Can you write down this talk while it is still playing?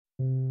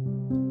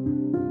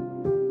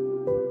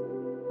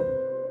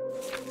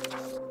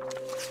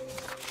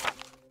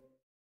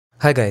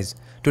Hi guys,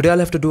 today I'll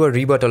have to do a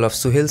rebuttal of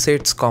Suhel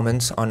Seth's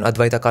comments on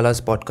Advaita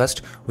Kala's podcast,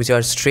 which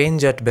are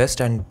strange at best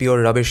and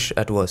pure rubbish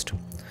at worst.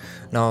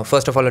 Now,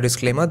 first of all, a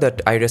disclaimer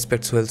that I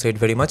respect Suhel Seth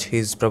very much.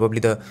 He's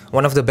probably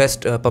one of the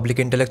best public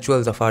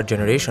intellectuals of our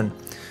generation,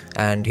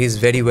 and he's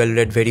very well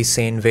read, very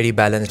sane, very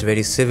balanced,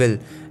 very civil,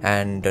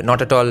 and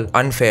not at all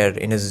unfair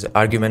in his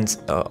arguments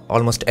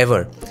almost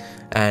ever.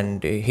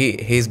 And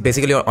he's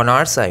basically on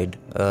our side.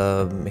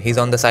 He's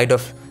on the side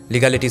of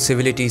legality,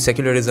 civility,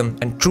 secularism,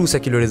 and true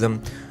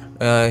secularism.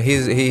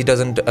 He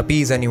doesn't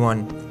appease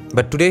anyone.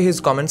 But today his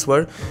comments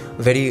were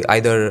very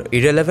either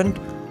irrelevant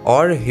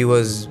or he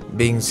was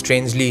being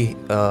strangely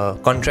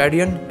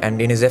contrarian,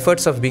 and in his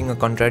efforts of being a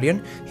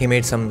contrarian, he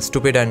made some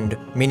stupid and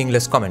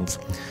meaningless comments.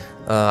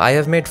 I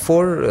have made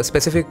four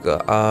specific.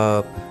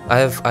 I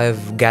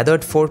have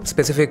gathered four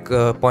specific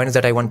points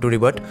that I want to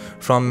rebut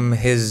from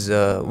his,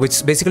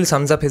 which basically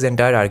sums up his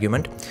entire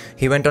argument.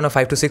 He went on a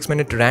 5 to 6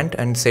 minute rant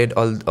and said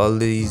all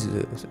these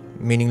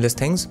meaningless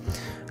things,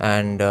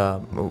 and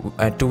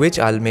to which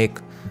I'll make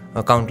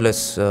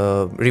countless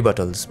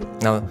rebuttals.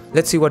 Now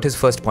let's see what his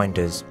first point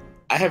is.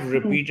 I have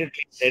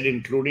repeatedly said,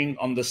 including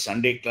on the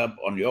Sunday Club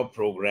on your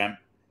program,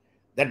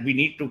 that we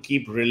need to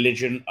keep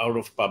religion out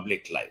of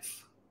public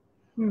life.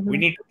 We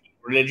need to keep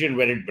religion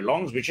where it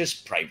belongs, which is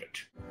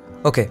private.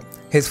 Okay,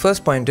 his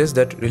first point is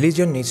that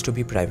religion needs to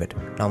be private.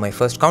 Now my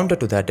first counter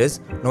to that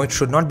is, no, it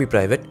should not be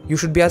private. You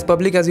should be as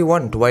public as you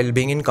want while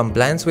being in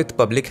compliance with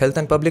public health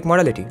and public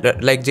morality,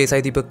 like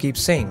Deepak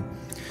keeps saying.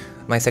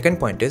 My second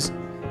point is,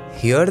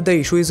 here the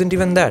issue isn't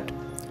even that.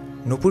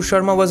 Nupur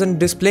Sharma wasn't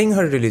displaying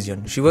her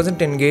religion. She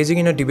wasn't engaging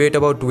in a debate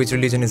about which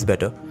religion is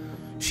better.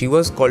 She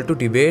was called to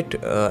debate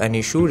an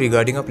issue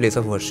regarding a place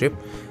of worship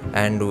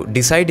and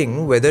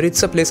deciding whether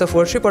it's a place of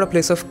worship or a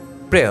place of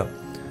prayer.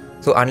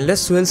 So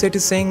unless Suhel Seth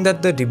is saying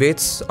that the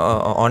debates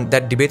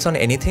on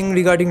anything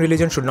regarding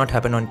religion should not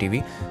happen on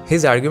TV,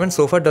 his argument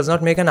so far does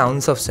not make an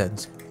ounce of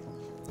sense.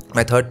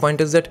 My third point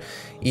is that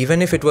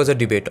even if it was a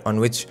debate on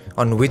which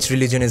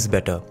religion is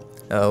better,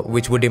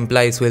 which would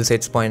imply Suhel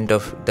Seth's point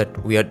of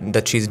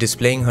that she's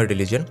displaying her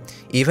religion,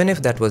 even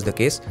if that was the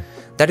case,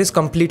 that is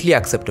completely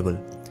acceptable.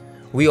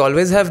 We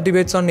always have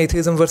debates on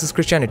atheism versus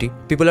Christianity.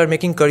 People are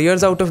making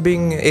careers out of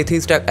being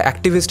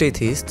activist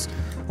atheists,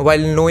 while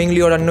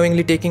knowingly or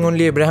unknowingly taking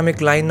only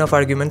Abrahamic line of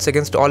arguments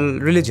against all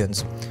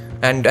religions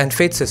and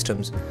faith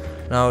systems.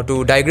 Now,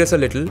 to digress a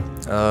little,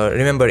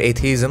 remember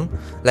atheism,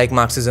 like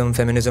Marxism,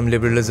 feminism,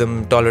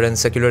 liberalism,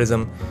 tolerance,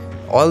 secularism,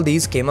 all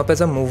these came up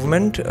as a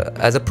movement,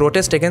 as a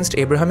protest against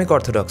Abrahamic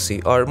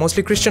orthodoxy, or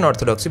mostly Christian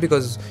orthodoxy,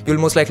 because you'll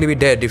most likely be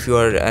dead if you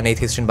are an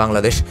atheist in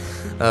Bangladesh.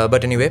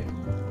 But anyway,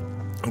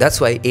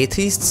 that's why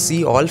atheists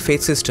see all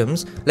faith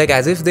systems like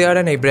as if they are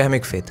an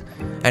Abrahamic faith.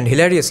 And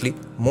hilariously,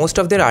 most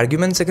of their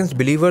arguments against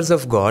believers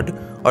of God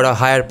or a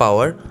higher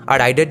power are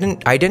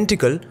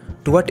identical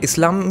to what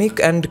Islamic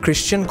and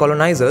Christian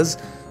colonizers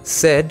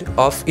said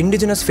of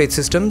indigenous faith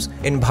systems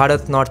in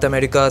Bharat, North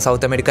America,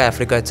 South America,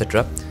 Africa,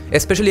 etc.,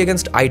 especially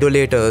against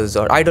idolaters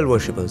or idol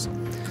worshippers.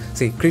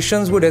 See,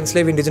 Christians would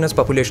enslave indigenous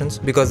populations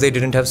because they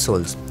didn't have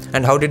souls.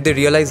 And how did they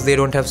realize they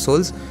don't have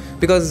souls?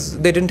 Because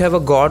they didn't have a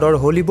god or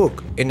holy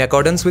book in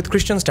accordance with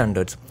Christian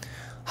standards.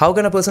 How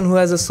can a person who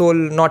has a soul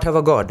not have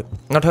a god,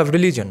 not have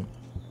religion?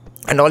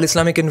 And all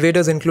Islamic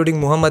invaders, including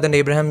Muhammad and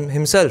Abraham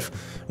himself,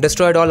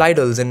 destroyed all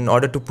idols in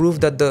order to prove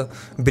that the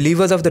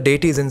believers of the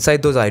deities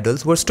inside those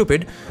idols were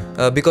stupid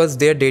because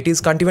their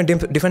deities can't even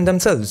defend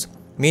themselves.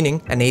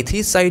 Meaning, an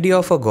atheist's idea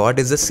of a god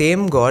is the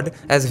same god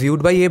as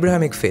viewed by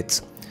Abrahamic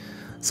faiths.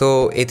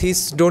 So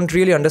atheists don't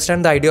really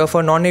understand the idea of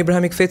a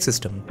non-Abrahamic faith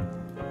system.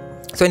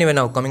 So anyway,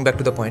 now coming back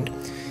to the point,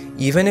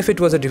 even if it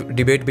was a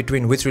debate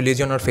between which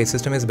religion or faith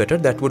system is better,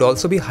 that would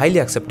also be highly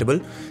acceptable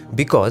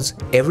because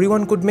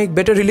everyone could make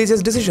better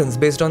religious decisions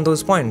based on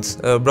those points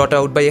brought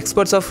out by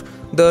experts of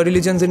the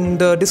religions in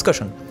the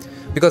discussion.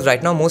 Because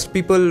right now most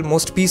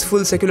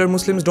peaceful secular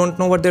Muslims don't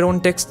know what their own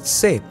texts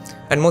say,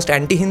 and most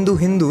anti-Hindu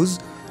Hindus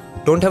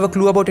don't have a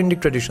clue about Indic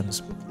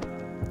traditions.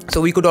 So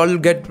we could all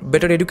get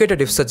better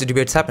educated if such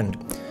debates happened.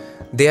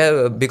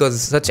 Because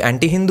such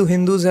anti-Hindu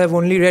Hindus have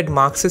only read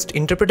Marxist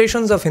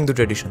interpretations of Hindu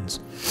traditions.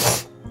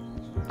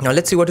 Now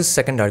let's see what his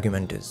second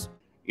argument is.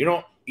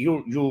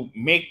 You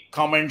make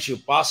comments, you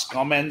pass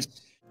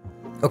comments.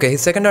 Okay,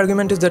 his second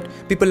argument is that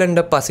people end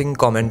up passing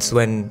comments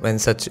when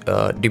such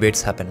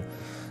debates happen.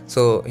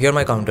 So here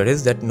my counter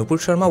is that Nupur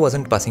Sharma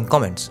wasn't passing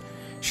comments.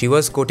 She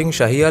was quoting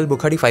Sahih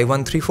al-Bukhari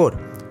 5134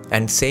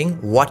 and saying,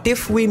 what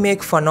if we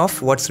make fun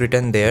of what's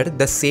written there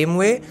the same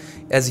way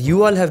as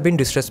you all have been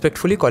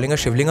disrespectfully calling a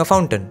shivling a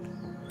fountain?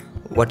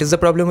 What is the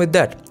problem with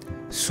that?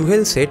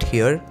 Suhel Seth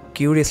here,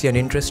 curiously and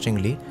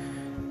interestingly,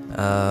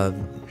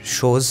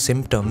 shows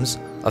symptoms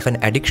of an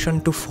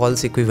addiction to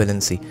false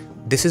equivalency.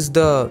 This is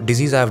the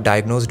disease I have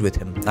diagnosed with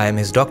him. I am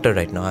his doctor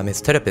right now, I am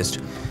his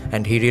therapist,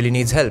 and he really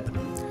needs help.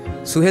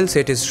 Suhel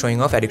Seth is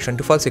showing off addiction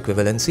to false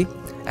equivalency,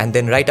 and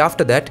then right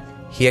after that,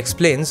 he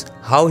explains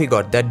how he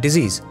got that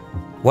disease.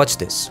 Watch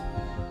this.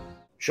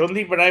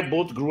 Shodli and I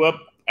both grew up,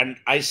 and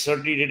I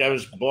certainly did. I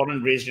was born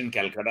and raised in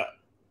Calcutta.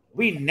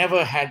 We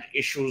never had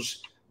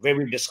issues where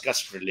we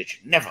discussed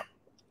religion. Never.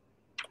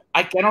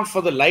 I cannot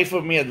for the life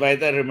of me,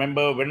 Advaita,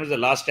 remember when was the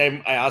last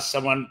time I asked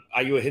someone,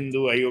 are you a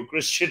Hindu? Are you a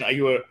Christian? Are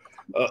you a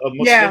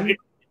Muslim? Yeah. It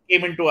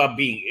came into our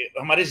being.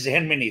 Hamare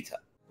zehen mein nahi tha.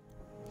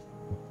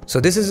 So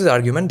this is his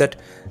argument that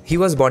he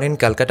was born in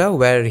Calcutta,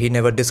 where he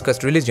never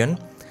discussed religion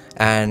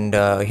and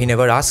he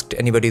never asked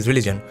anybody's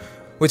religion,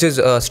 which is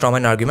a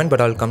strawman argument,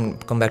 but I'll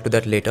come back to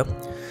that later.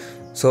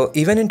 So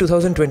even in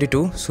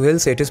 2022, Suhel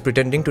Seth is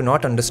pretending to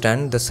not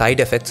understand the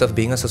side effects of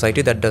being a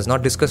society that does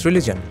not discuss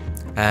religion.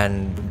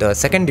 And the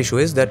second issue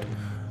is that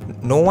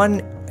no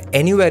one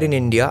anywhere in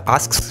India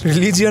asks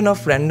religion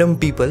of random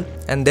people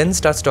and then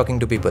starts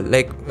talking to people.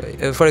 Like,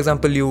 for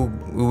example,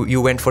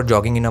 you went for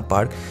jogging in a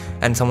park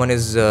and someone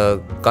is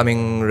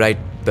coming right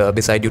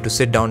beside you to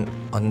sit down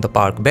on the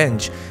park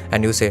bench,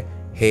 and you say,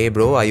 hey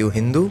bro, are you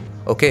Hindu?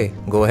 Okay,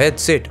 go ahead,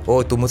 sit.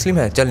 Oh, tu Muslim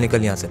hai? Chal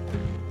nikal yahan se.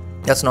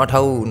 That's not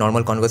how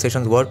normal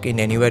conversations work in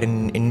anywhere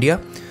in India,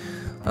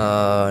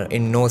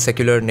 in no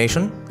secular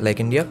nation like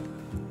India.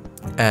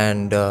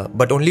 And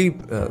but only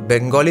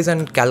Bengalis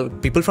and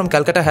people from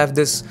Calcutta have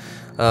this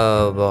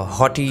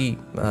haughty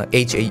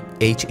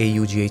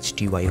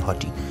H-A-U-G-H-T-Y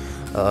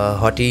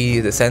haughty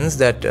the sense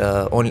that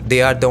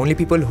they are the only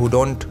people who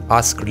don't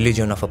ask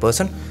religion of a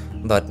person.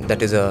 But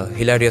that is a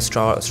hilarious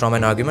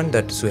strawman argument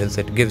that Suhel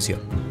Seth gives here.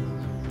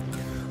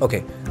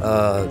 Okay,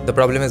 the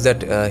problem is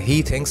that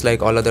he thinks,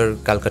 like all other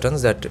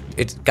Calcuttans, that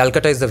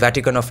Calcutta is the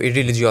Vatican of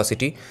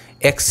irreligiosity,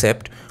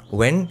 except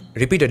when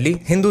repeatedly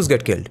Hindus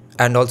get killed,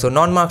 and also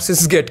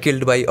non-Marxists get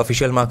killed by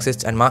official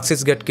Marxists, and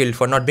Marxists get killed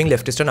for not being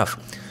leftist enough.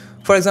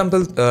 For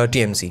example,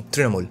 TMC,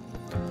 Trinamool.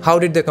 How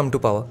did they come to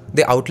power?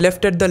 They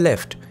outlefted the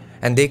left,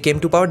 and they came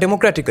to power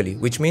democratically,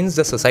 which means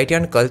the society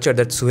and culture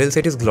that Suhel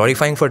Seth is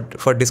glorifying for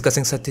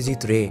discussing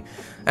Satyajit Ray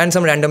and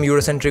some random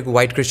Eurocentric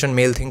white Christian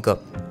male thinker.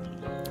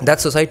 That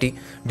society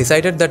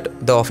decided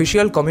that the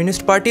official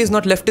Communist Party is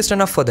not leftist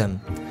enough for them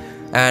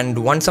and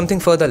want something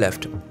further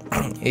left.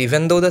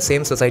 Even though the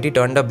same society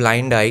turned a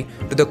blind eye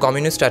to the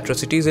communist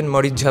atrocities in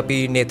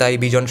Marijhapi, Netai,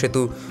 Bijon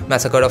Setu,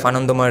 massacre of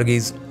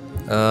Anandamargis,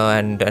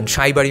 and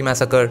Shaibari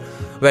massacre,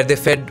 where they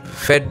fed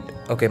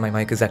okay, my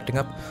mic is acting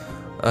up.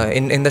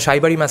 In the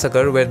Shaibari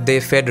massacre, where they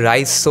fed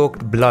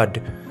rice-soaked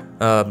blood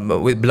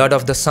with blood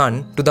of the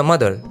son to the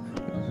mother,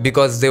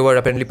 because they were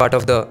apparently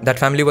that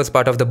family was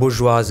part of the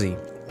bourgeoisie.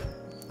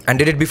 And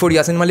did it before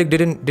Yasin Malik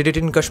did it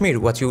in Kashmir.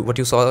 What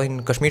you saw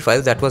in Kashmir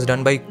Files, that was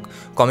done by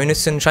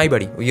communists in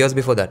Shaibari years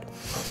before that.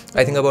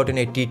 I think about in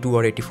 82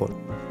 or 84.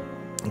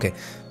 Okay,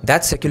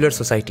 that secular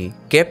society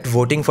kept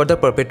voting for the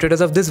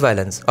perpetrators of these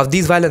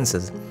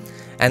violences,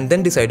 and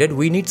then decided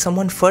we need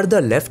someone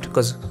further left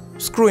because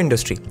screw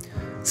industry,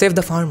 save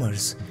the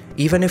farmers.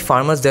 Even if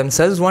farmers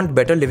themselves want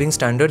better living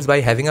standards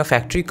by having a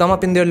factory come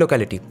up in their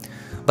locality,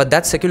 but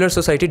that secular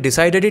society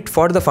decided it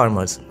for the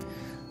farmers.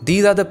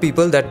 These are the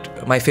people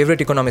that my favorite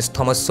economist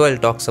Thomas Sowell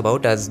talks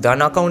about as the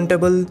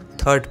unaccountable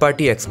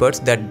third-party experts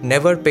that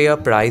never pay a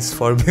price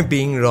for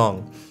being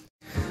wrong.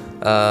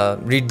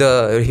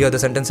 Hear the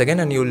sentence again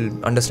and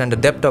you'll understand the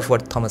depth of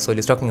what Thomas Sowell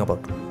is talking about.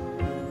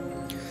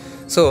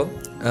 So,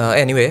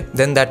 anyway,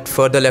 then that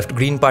further left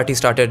Green Party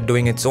started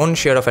doing its own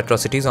share of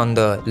atrocities on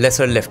the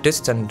lesser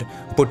leftists and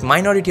put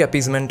minority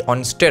appeasement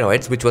on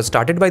steroids, which was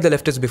started by the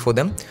leftists before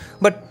them,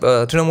 but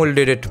Trinamool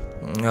did it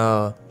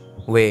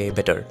way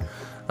better.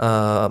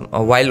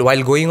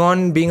 While going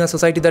on being a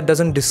society that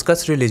doesn't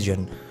discuss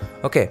religion.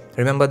 Okay,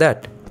 remember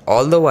that.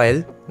 All the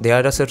while, they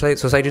are a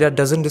society that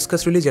doesn't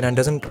discuss religion and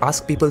doesn't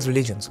ask people's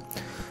religions.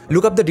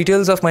 Look up the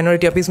details of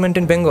minority appeasement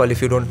in Bengal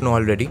if you don't know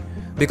already,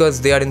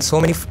 because they are in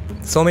so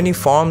many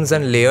forms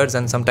and layers,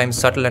 and sometimes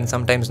subtle and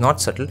sometimes not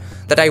subtle,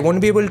 that I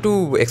won't be able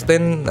to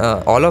explain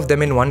all of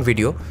them in one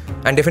video,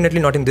 and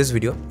definitely not in this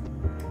video.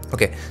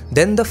 Okay,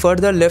 then the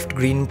further left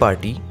Green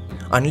Party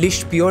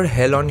unleashed pure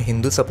hell on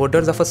Hindu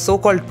supporters of a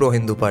so-called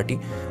pro-Hindu party,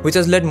 which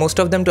has led most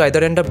of them to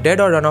either end up dead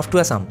or run off to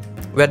Assam,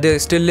 where they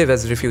still live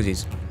as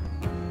refugees.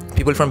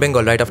 People from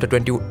Bengal right after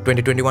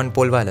 2021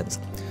 poll violence.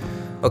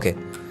 Okay,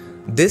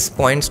 this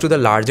points to the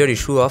larger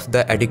issue of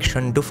the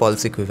addiction to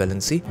false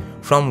equivalency,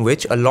 from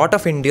which a lot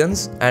of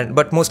Indians,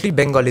 but mostly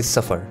Bengalis,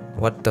 suffer.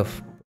 What the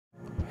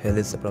hell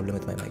is the problem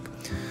with my mic?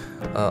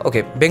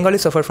 Okay,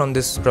 Bengalis suffer from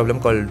this problem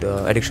called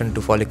addiction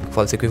to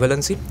false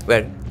equivalency,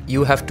 where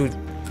you have to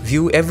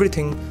view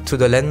everything through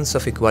the lens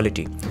of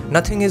equality.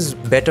 Nothing is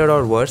better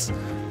or worse,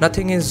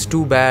 nothing is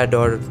too bad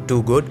or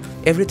too good,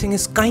 everything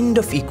is kind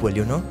of equal,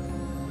 you know.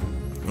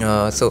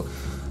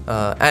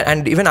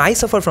 And even I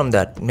suffer from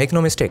that, make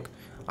no mistake.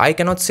 I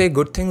cannot say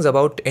good things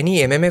about any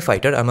MMA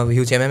fighter. I'm a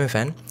huge MMA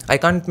fan. I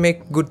can't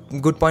make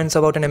good points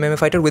about an MMA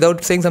fighter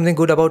without saying something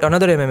good about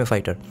another MMA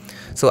fighter.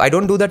 So I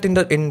don't do that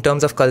in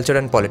terms of culture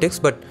and politics,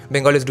 but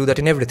Bengalis do that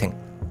in everything.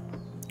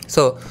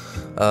 So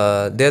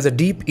there's a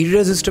deep,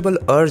 irresistible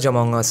urge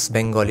among us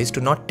Bengalis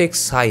to not take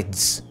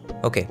sides,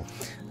 okay,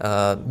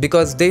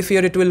 because they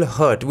fear it will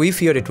hurt. We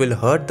fear it will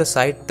hurt the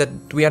side that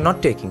we are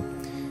not taking.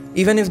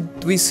 Even if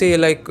we say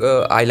like,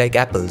 I like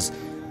apples,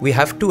 we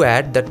have to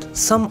add that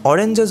some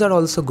oranges are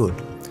also good.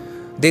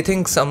 they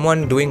think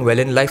someone doing well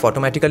in life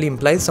automatically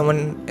implies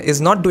someone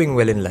is not doing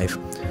well in life,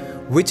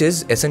 which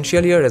is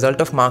essentially a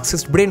result of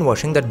Marxist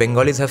brainwashing that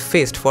Bengalis have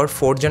faced for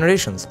 4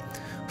 generations.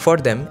 For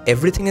them,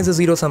 everything is a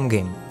zero-sum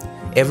game.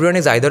 Everyone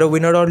is either a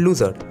winner or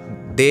loser.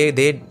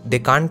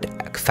 They can't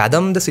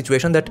fathom the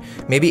situation that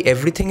maybe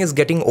everything is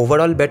getting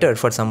overall better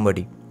for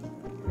somebody.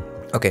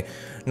 Okay,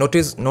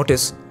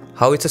 notice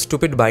how it's a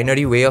stupid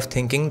binary way of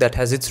thinking that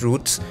has its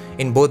roots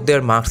in both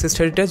their Marxist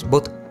heritage,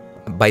 both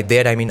by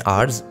their I mean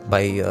ours,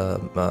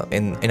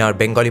 in our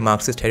Bengali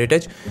Marxist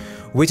heritage,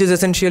 which is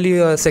essentially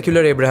a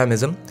secular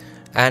Abrahamism,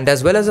 and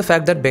as well as the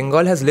fact that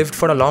Bengal has lived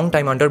for a long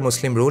time under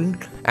Muslim rule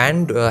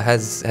and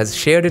has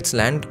shared its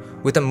land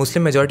with a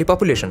Muslim majority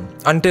population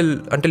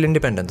until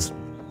independence.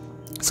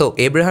 So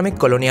Abrahamic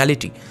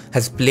coloniality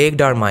has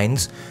plagued our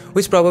minds,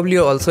 which probably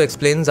also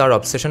explains our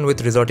obsession with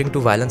resorting to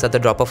violence at the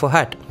drop of a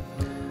hat.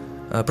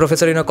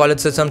 Professor in a college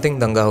says something,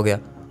 danga ho gaya.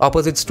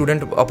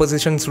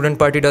 Opposition student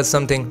party does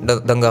something,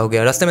 danga ho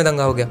gaya. Raste mein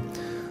danga ho gaya.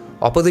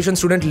 Opposition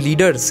student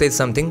leader says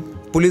something,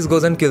 police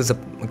goes and kills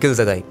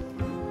a guy.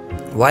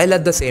 While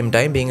at the same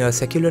time being a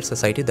secular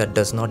society that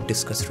does not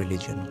discuss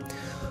religion.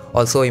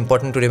 Also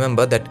important to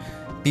remember that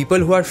people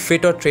who are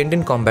fit or trained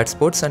in combat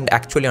sports and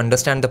actually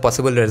understand the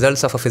possible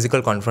results of a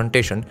physical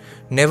confrontation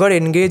never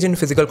engage in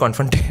physical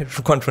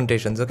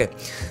confrontations, okay?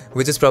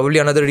 Which is probably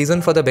another reason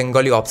for the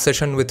Bengali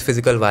obsession with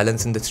physical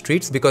violence in the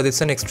streets, because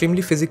it's an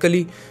extremely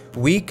physically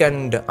weak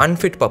and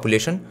unfit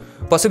population,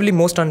 possibly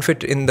most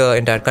unfit in the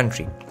entire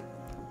country.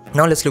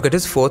 Now let's look at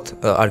his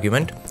 4th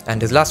argument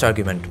and his last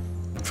argument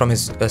from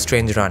his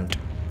strange rant.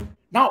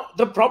 Now,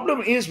 the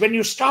problem is when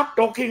you start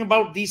talking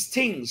about these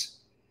things,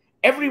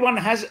 everyone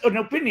has an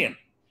opinion.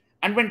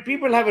 And when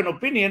people have an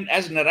opinion,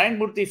 as Narayan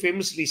Murthy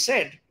famously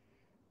said,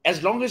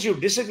 as long as you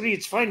disagree,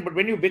 it's fine. But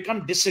when you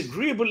become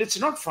disagreeable, it's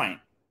not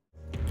fine.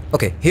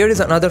 Okay, here is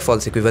another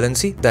false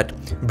equivalency, that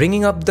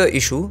bringing up the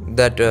issue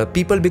that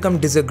people become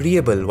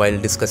disagreeable while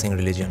discussing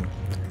religion.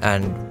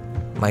 And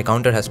my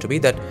counter has to be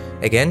that,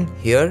 again,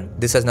 here,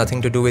 this has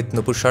nothing to do with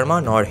Nupur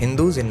Sharma nor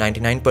Hindus in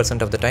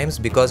 99% of the times,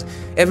 because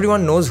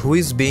everyone knows who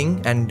is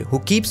being and who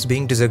keeps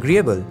being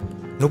disagreeable.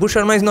 Nupur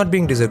Sharma is not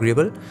being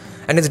disagreeable,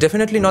 and it's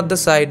definitely not the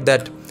side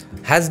that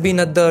has been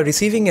at the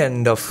receiving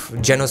end of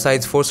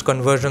genocides, forced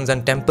conversions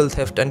and temple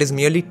theft, and is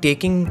merely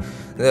taking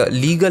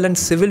legal and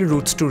civil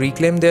routes to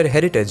reclaim their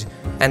heritage,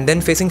 and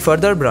then facing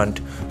further brunt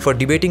for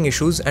debating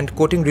issues and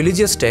quoting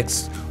religious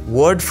texts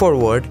word for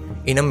word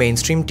in a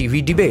mainstream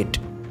TV debate.